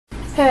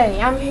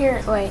Hey, I'm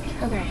here. Wait,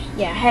 okay.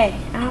 Yeah, hey,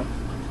 I'm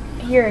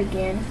here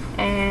again,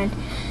 and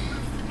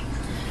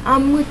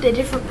I'm with a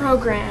different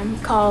program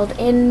called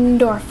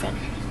Endorphin.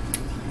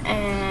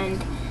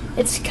 And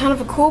it's kind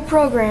of a cool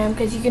program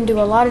because you can do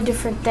a lot of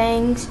different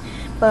things,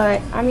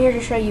 but I'm here to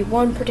show you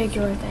one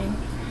particular thing.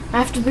 I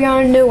have to be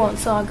on a new one,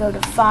 so I'll go to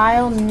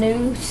File,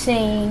 New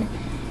Scene.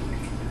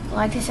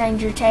 Like to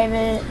change your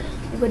changes?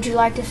 Would you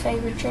like to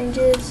save your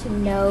changes?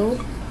 No.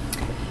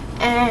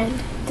 And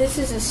this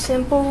is a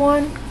simple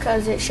one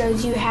because it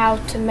shows you how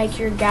to make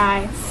your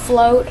guy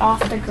float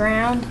off the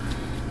ground.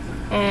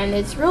 And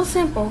it's real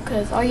simple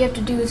because all you have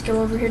to do is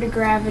go over here to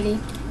gravity,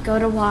 go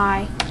to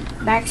Y,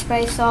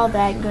 backspace all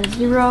that, and go to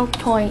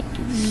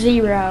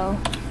 0.0,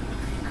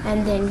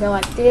 and then go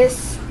like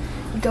this,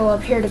 go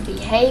up here to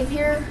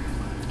behavior,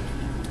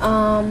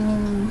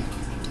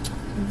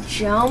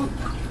 jump,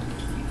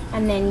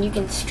 and then you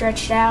can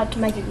stretch it out to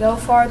make it go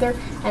farther,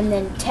 and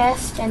then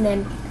test, and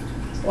then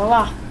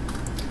voila,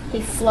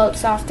 he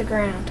floats off the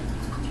ground.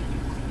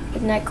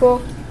 Isn't that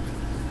cool?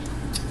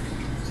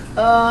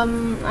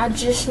 I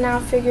just now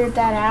figured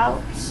that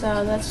out,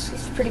 so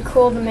it's pretty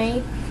cool to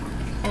me.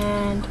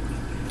 And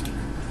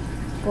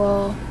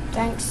well,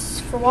 thanks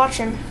for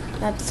watching.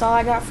 That's all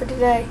I got for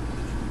today.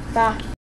 Bye.